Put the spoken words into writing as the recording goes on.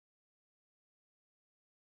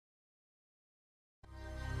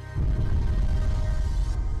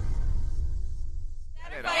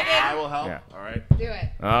I will help. Yeah. All right. Do it.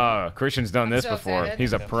 Oh, Christian's done this so before. excited.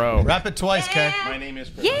 He's a pro. Wrap it twice, Kay. My name is.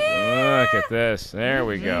 Look at this. There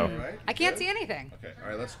we go. Right. I can't see anything. Okay. All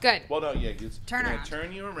right. Let's. Good. Well, no. Yeah. Turn around.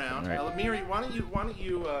 Turn you around. Right. Miri, why don't you?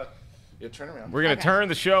 Yeah, turn around. We're going to turn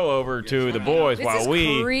the show over to the boys This while is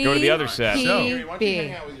we go to the other set. creepy. So, Miri, why don't you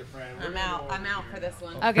hang out with your friend? I'm out for this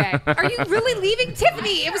one. Okay. Are you really leaving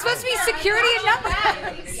Tiffany? It was supposed to be security and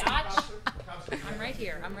numbers. I'm right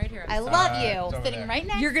here. I'm right here. I love you. Sitting right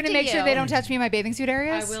next to you. You're going to make sure they don't touch me in my bathing suit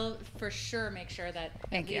areas? I will for sure make sure that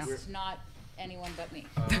Thank at you. least not anyone but me.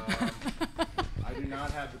 I do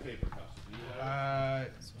not have the paper cups. Do you have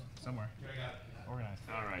it? Somewhere. Organized.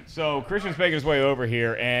 all right. So Christian's making his way over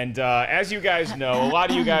here, and as you guys know, a lot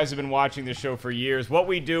of you guys have been watching this show for years. What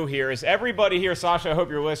we do here is everybody here, Sasha, I hope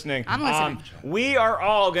you're listening. I'm listening. We are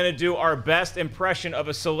all going to do our best impression of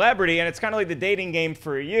a celebrity, and it's kind of like the dating game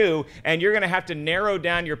for you, and you're going to have to narrow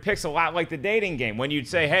down your picks a lot like the dating game. When you'd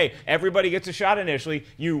say, hey, everybody gets a shot initially,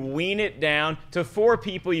 you wean it down to 4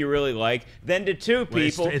 people you really like, then to 2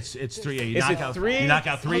 people. It's 3. Yeah, you Is knock it out 3? You knock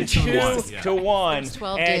out 3 2 to 1. Yeah. to 1,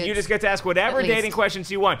 12 and dudes. you just get to ask whatever At least. dating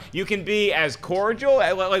questions you want. You can be as cordial,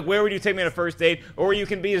 like where would you take me on a first date, or you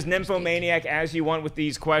can be as nymphomaniac as you want with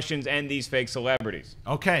these questions and these fake celebrities.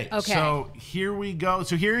 Okay, so here we go.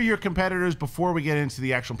 So here are your competitors before we get into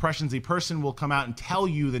the actual impressions. The person will come out and tell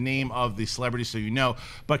you the name of the celebrity so you know,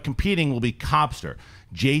 but competing will be Cobster,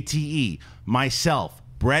 JTE, myself,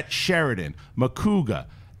 Brett Sheridan, Makuga,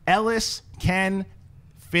 Ellis, Ken,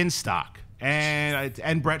 Finstock.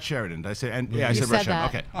 And Brett Sheridan. Did I say? And yeah, I said Brett said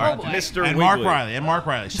Sheridan. that. Okay, all right. Mr. And Mark Wiggly. Riley. And Mark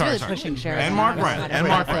Riley. Sorry, really sorry. pushing Sheridan. And Mark I don't know Riley. how And to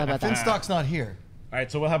Mark feel Riley. about that. Finstock's not here. All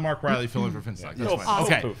right, so we'll have Mark Riley fill in for Finstock. That's fine.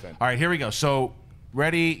 Awesome. Okay. All right, here we go. So,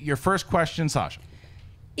 ready? Your first question, Sasha.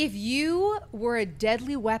 If you were a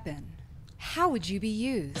deadly weapon, how would you be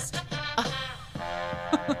used?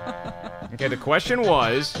 Okay, the question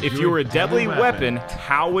was, if you were a deadly weapon,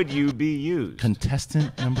 how would you be used?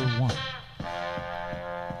 Contestant number 1.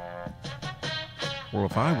 Well,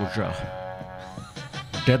 if I was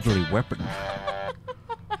a deadly weapon,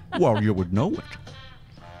 well, you would know it.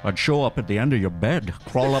 I'd show up at the end of your bed,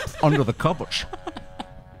 crawl up under the covers.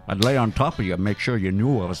 I'd lay on top of you and make sure you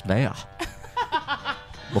knew I was there.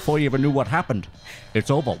 Before you even knew what happened, it's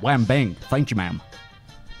over. Wham, bang. Thank you, ma'am.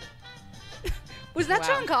 Was that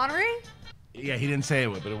Sean Connery? Yeah, he didn't say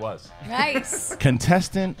it, but it was. Nice.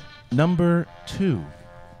 Contestant number 2.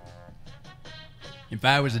 If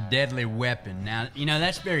I was a deadly weapon, now, you know,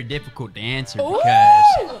 that's very difficult to answer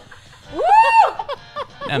because Woo!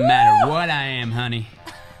 no matter what I am, honey,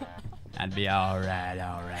 I'd be all right.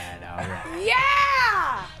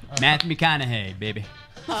 Yeah! Matthew McConaughey, baby.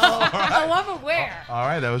 I love it. Where? All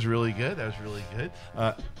right, that was really good.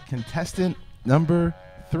 Contestant number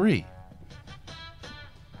 3.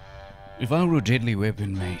 If I were a deadly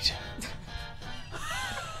weapon, mate,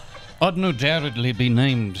 I'd no doubtedly be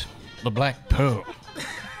named the Black Pearl.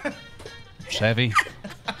 Savvy?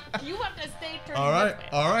 You have to stay turned. All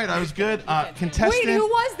right, that was good. Contestant. Wait, who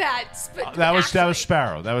was that? that was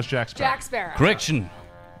Sparrow. That was Jack Sparrow. Jack Sparrow. Correction.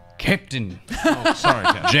 Captain. Oh, sorry,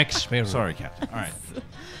 Captain. Jack Sparrow. Sorry, Captain. All right.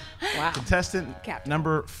 Wow. Contestant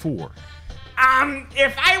number 4.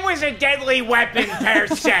 If I was a deadly weapon per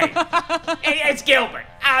se, it's Gilbert.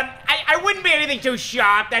 I wouldn't be anything too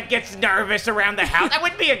sharp that gets nervous around the house. I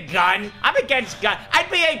wouldn't be a gun. I'm against gun.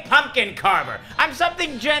 I'd be a pumpkin carver. I'm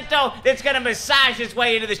something gentle that's gonna massage its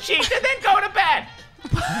way into the sheets and then go to bed.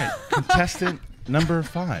 All right. Contestant number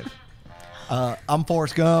 5. I'm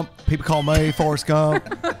Forrest Gump. People call me Forrest Gump.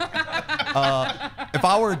 If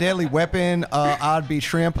I were a deadly weapon, I'd be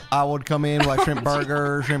shrimp. I would come in with like shrimp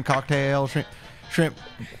burger, shrimp cocktail, shrimp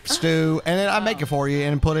stew, and then I make it for you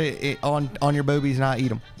and put it on your boobies and I eat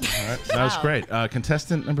them. All right, that was great.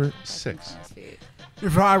 Contestant number 6.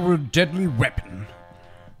 If I were a deadly weapon,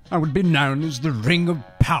 I would be known as the Ring of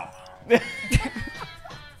Power.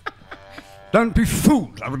 Don't be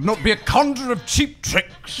fooled. I would not be a conjurer of cheap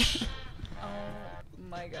tricks. Oh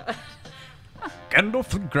my God. Gandalf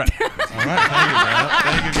the Grey. All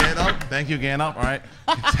right, thank you, Gandalf. All right,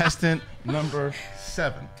 contestant number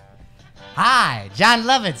 7. Hi, John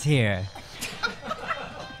Lovitz here.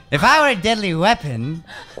 If I were a deadly weapon,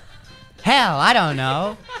 hell, I don't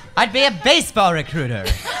know. I'd be a baseball recruiter.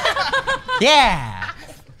 Yeah.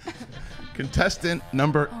 Contestant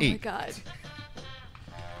number 8. Oh my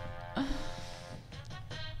God.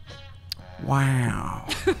 Wow.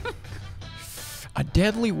 A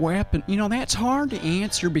deadly weapon. You know, that's hard to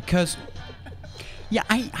answer because, yeah,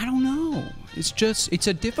 I don't know. It's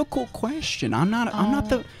a difficult question. I'm not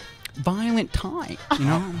the violent type, you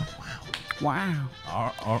know. Wow.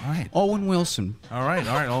 All right. Owen Wilson. All right,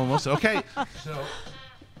 Owen Wilson. Okay, so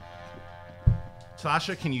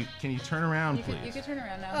Sasha, can you turn around, please? You can turn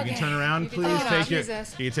around now. You can turn around, please. Oh, Take it.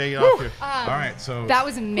 Jesus. Can you take it off your? All right, so That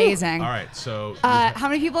was amazing. all right, so How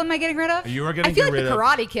many people am I getting rid of? you are going to I feel get like rid the of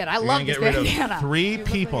Karate Kid. I you're love gonna this get rid of bandana. 3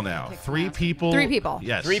 people now. 3 people. 3 people.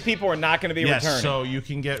 Yes. 3 people are not going to be Yes. returning. So you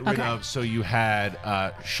can get rid Okay. of. So you had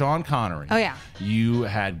Sean Connery. Oh, yeah. You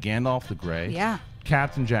had Gandalf the Grey. Yeah.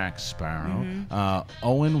 Captain Jack Sparrow.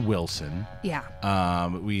 Owen Wilson. Yeah.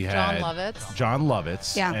 We had John Lovitz. John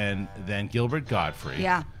Lovitz. Yeah. And then Gilbert Godfrey.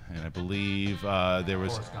 Yeah. And I believe there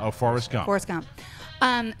was Forrest Gump. Forrest Gump.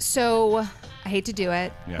 So I hate to do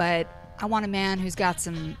it, Yeah. but I want a man who's got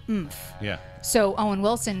some oomph. Yeah. So Owen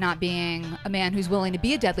Wilson not being a man who's willing to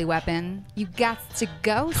be a deadly weapon, you got to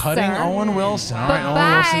go, Cutting sir. Owen Wilson. All right, Owen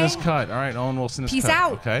Wilson Bye-bye. is cut. All right, Owen Wilson is Peace cut.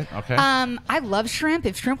 out. Okay. Okay. I love shrimp.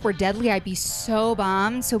 If shrimp were deadly, I'd be so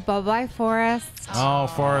bummed. So bye-bye, Forrest. Oh,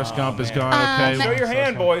 Forrest Gump is gone. Okay. Show your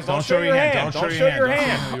hand, boys. Don't show your hand. Don't show your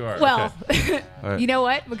hand. You are. Well, Okay. All right. you know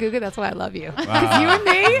what, Maguga? That's why I love you. 'Cause you and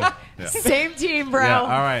me, Yeah. same team, bro. Yeah. All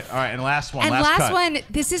right. All right. And last one. And last cut. one,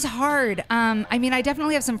 this is hard. I mean, I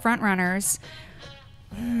definitely have some front runners.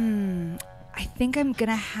 I think I'm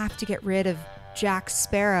gonna have to get rid of Jack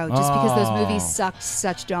Sparrow just because those movies sucked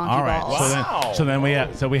such donkey All right. balls. So then we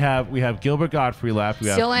have Gilbert Godfrey left. We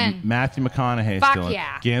have Still in. Matthew McConaughey Fuck still in.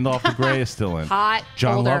 yeah. Gandalf the Grey is still in. Hot,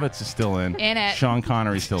 John older. Lovitz is still in. In it. Sean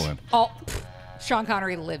Connery still in. Oh, Sean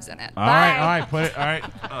Connery lives in it. All Bye. right. All right. Put it. All right.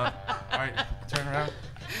 All right. Turn around.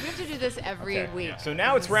 We have to do this every week. So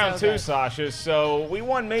now it's This is round so 2, good. Sasha. So we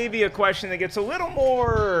want maybe a question that gets a little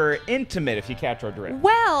more intimate, if you catch our drift.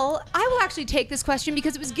 Well, I will actually take this question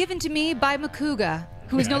because it was given to me by Makuga,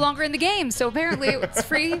 who is no longer in the game. So apparently it's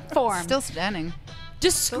free form. Still standing.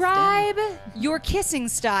 Describe your kissing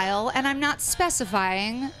style, and I'm not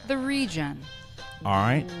specifying the region. All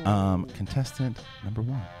right. Contestant number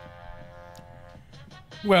 1.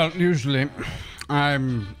 Well, usually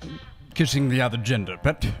I'm kissing the other gender,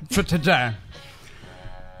 but for today,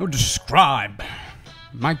 I'll describe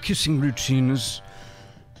my kissing routine as,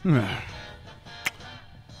 I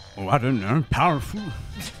don't know, powerful,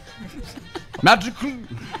 magical.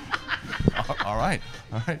 All right.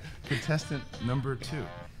 All right. Contestant number 2.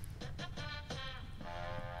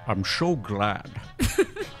 I'm so glad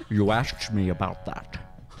you asked me about that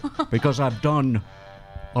because I've done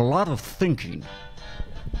a lot of thinking.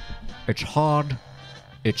 It's hard,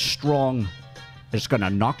 it's strong, it's gonna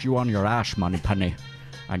knock you on your ass, Moneypenny,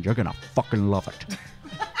 and you're gonna fucking love it.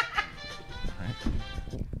 All right.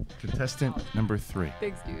 Contestant number 3.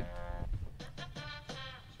 Thanks, dude.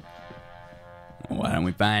 Why don't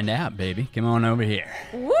we find out, baby? Come on over here.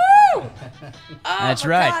 Woo! That's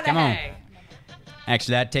right. Come on.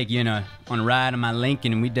 Actually, I'd take you on a ride on my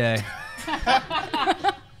Lincoln, and we'd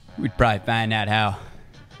probably find out how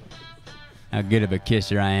good of a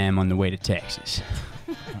kisser I am on the way to Texas.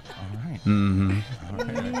 All right. Mm-hmm. All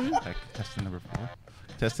right. Contestant number 4.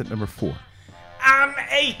 Contestant number 4.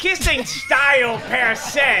 A kissing style per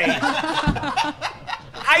se.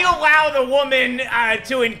 I allow the woman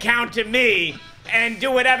to encounter me and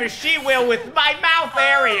do whatever she will with my mouth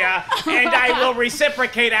area, and I will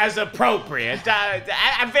reciprocate as appropriate.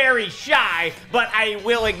 I'm very shy, but I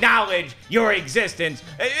will acknowledge your existence,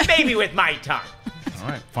 maybe with my tongue. All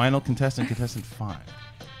right. Final contestant, contestant 5.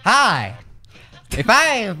 Hi. If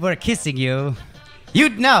I were kissing you,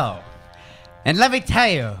 you'd know. And let me tell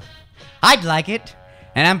you, I'd like it,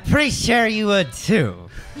 and I'm pretty sure you would too.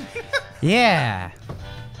 Yeah.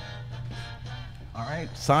 All right.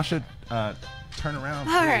 Sasha, turn around.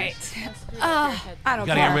 All please. right. I don't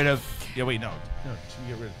Gotta care. get rid of. Yeah, wait, no. No,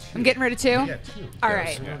 you get rid of 2. I'm getting rid of 2? Yeah, 2. All Yeah,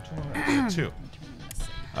 right. so you got 2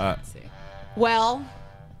 more. 2. Well,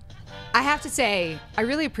 I have to say, I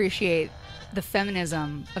really appreciate the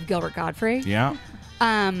feminism of Gilbert Godfrey. Yeah.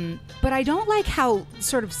 But I don't like how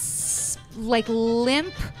sort of like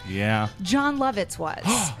limp Yeah. John Lovitz was.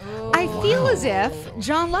 I feel as if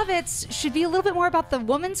John Lovitz should be a little bit more about the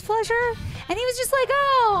woman's pleasure, and he was just like,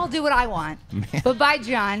 "Oh, I'll do what I want." But bye,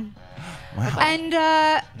 John. Wow. And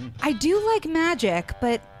I do like magic,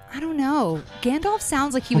 but I don't know. Gandalf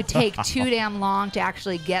sounds like he would take too damn long to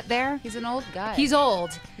actually get there. He's an old guy. He's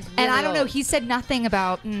old. And I really don't know. old. He said nothing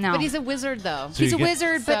about, no. But he's a wizard, though. So He's you a get-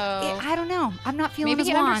 wizard, but So- I don't know. I'm not feeling Maybe his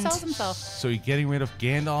he wand. undersells himself. So you're getting rid of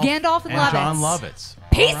Gandalf, Gandalf and Lovitz. John Lovitz.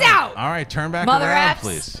 Peace All right. out! All right, turn back Mother around, Fs.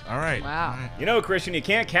 please. All right. Wow. You know, Christian, you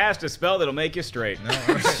can't cast a spell that'll make you straight. No,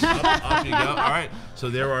 all right. Up you go. All right. So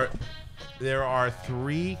there are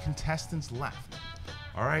 3 contestants left.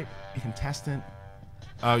 All right, contestant.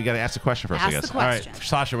 Oh, you got to ask the question first, I Ask guess. the All right, question.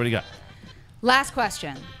 Sasha, what do you got? Last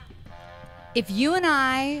question. If you and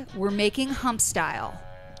I were making hump style,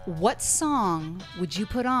 What song would you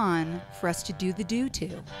put on for us to do the do to?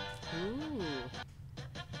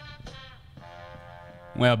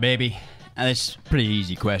 Well, baby, that's a pretty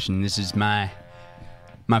easy question. This is my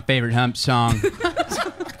favorite hump song.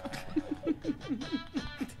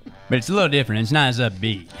 But it's a little different. It's not as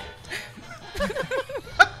upbeat.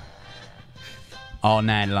 All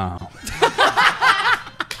night long.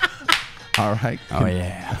 All right. Oh,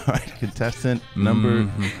 yeah. All right, contestant number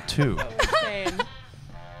 2.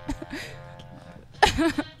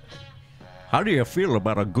 How do you feel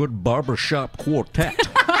about a good barbershop quartet?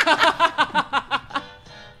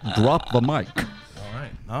 Drop the mic. All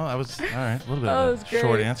right. Oh, that was all right. A little bit That of was a great.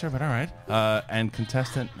 short answer, but all right. And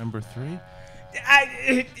contestant number 3.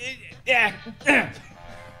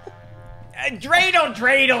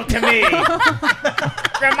 Dreidel to me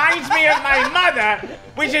reminds me of my mother,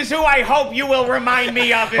 which is who I hope you will remind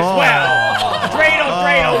me of as well.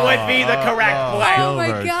 Dreidel would be the correct play. Oh, my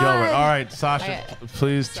Gilbert, God. Gilbert. All right, Sasha,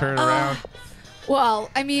 please turn around. Well,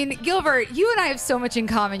 I mean, Gilbert, you and I have so much in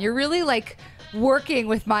common. You're really like working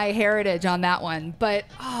with my heritage on that one. But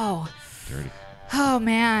Dirty. oh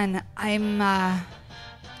man, I'm.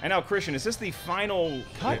 And now, Christian, is this the final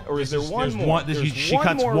cut, or is there one There's more? she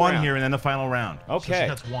cuts more one round. here, and then the final round. Okay. So she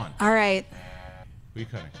cuts one. All right, Who are you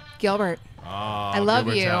cutting? Gilbert. Oh, I love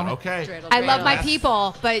Gilbert's you. out. Okay. I love my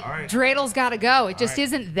people, but All right. Dreidl's got to go. It just right.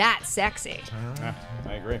 isn't that sexy. Yeah,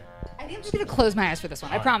 I agree. I think I'm just gonna close my eyes for this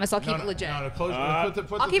one. I promise. I'll keep it legit. No, close, put I'll the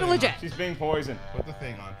keep it thing legit. on. She's being poisoned. Put the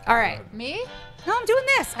thing on. All right. Me? No, I'm doing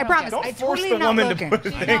this. I promise. Don't I force totally the not woman looking. to put the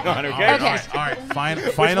thing on, okay? All Okay. right. All right.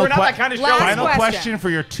 Final We're not that kind of show. Last Final question. question for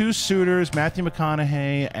your 2 suitors, Matthew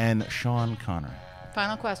McConaughey and Sean Connery.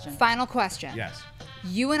 Final question. Final question. Yes.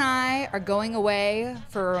 You and I are going away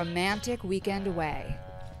for a romantic weekend away.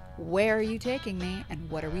 Where are you taking me, and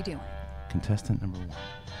what are we doing? Contestant number 1.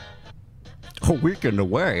 A weekend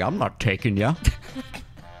away. I'm not taking you.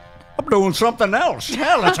 I'm doing something else.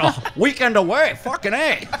 Hell, it's a weekend away. Fucking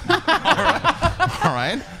A. All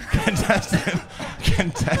right.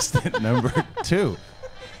 Contestant number 2.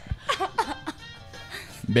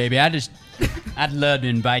 Baby, I'd love to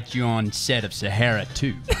invite you on set of Sahara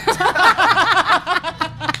 2.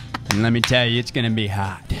 And let me tell you, it's gonna be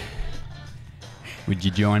hot. Would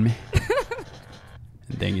you join me? I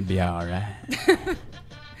think it'd be all right. Hold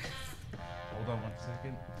on 1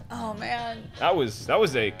 second. Oh man. That was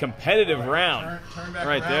a competitive round. Turn back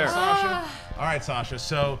Right around, there. Sasha. All right, Sasha.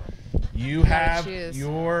 So you Gotta have choose.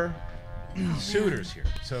 your suitors here.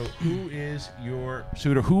 So who is your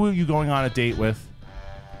suitor? Who are you going on a date with?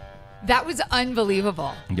 That was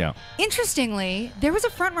unbelievable. Yeah. Interestingly, there was a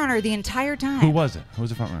front runner the entire time. Who was it? Who was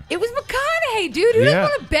the front runner? It was McConaughey, dude. Who Yeah. doesn't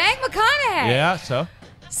want to bang McConaughey? Yeah. So.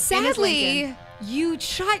 Sadly, Lincoln. you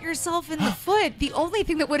shot yourself in the foot. The only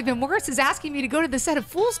thing that would have been worse is asking me to go to the set of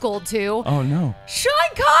Fool's Gold 2. Oh no. Sean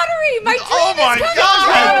Connery, my dream Oh my is coming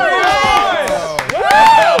God! true.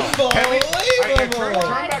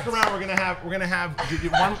 Turn back around. We're gonna have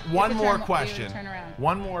one more question. turn around.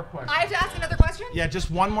 One more question. I have to ask another question? Yeah, just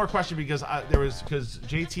one more question because because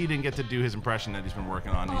JT didn't get to do his impression that he's been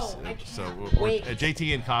working on. Oh, I So can't wait.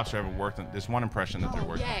 JT and Cops haven't worked on. There's one impression that they're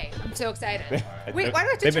working on. Yay. I'm so excited. Wait, why do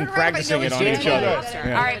I have to They've turn been around if I practicing know it it's on JT each other. Costa?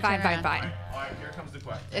 Yeah. All right, fine. All right, here comes the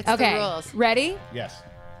question. It's Okay, the rules. ready? Yes.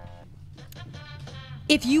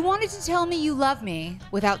 If you wanted to tell me you love me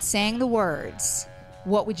without saying the words,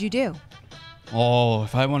 what would you do? Oh,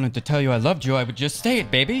 if I wanted to tell you I loved you, I would just say it,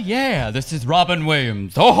 baby. Yeah, this is Robin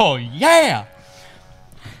Williams. Oh, yeah.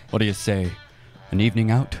 What do you say? An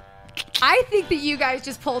evening out? I think that you guys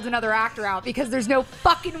just pulled another actor out because there's no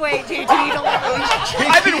fucking way JT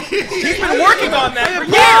delivered. He's been working on that for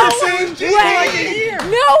No way!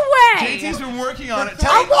 No way! JT's been working on it.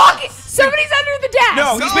 I'm walking. Somebody's under the desk.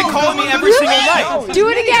 No, he's been calling me every single night. Do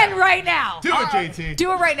it again right now. Do it, JT.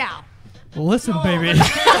 Do it right now. Listen, baby.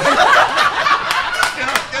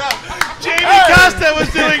 Jamie Costa was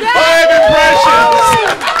doing 5 impressions.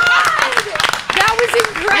 That was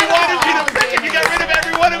incredible. You got rid of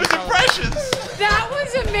every one of his impressions. That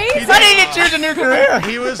was amazing. Why didn't you choose a new career?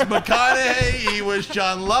 He was McConaughey. He was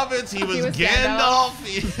John Lovitz. He was Gandalf.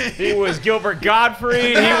 He was Gilbert Gottfried.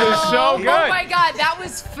 He was so good. Oh my God, that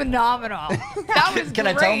was phenomenal. That was Can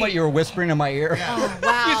I great. tell him what you were whispering in my ear? Oh,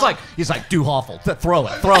 wow. He's like, do awful. Throw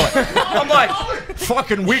it. I'm like,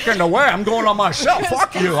 fucking weekend away. I'm going on my show.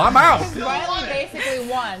 Fuck you. I'm out. Riley basically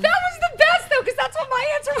won. That was the best though, because that's what my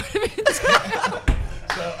answer would have been too.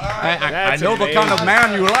 I That's know the kind of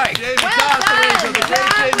man you like. Jamie Costa, ladies and gentlemen.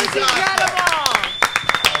 That Jamie was Costa.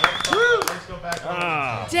 incredible. Let's go back.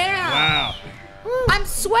 Ah, Damn. wow. I'm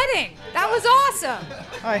sweating. That was awesome.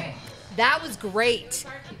 That was great.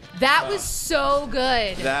 That was so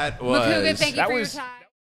good. That was. Makuga, thank you That for was- your time.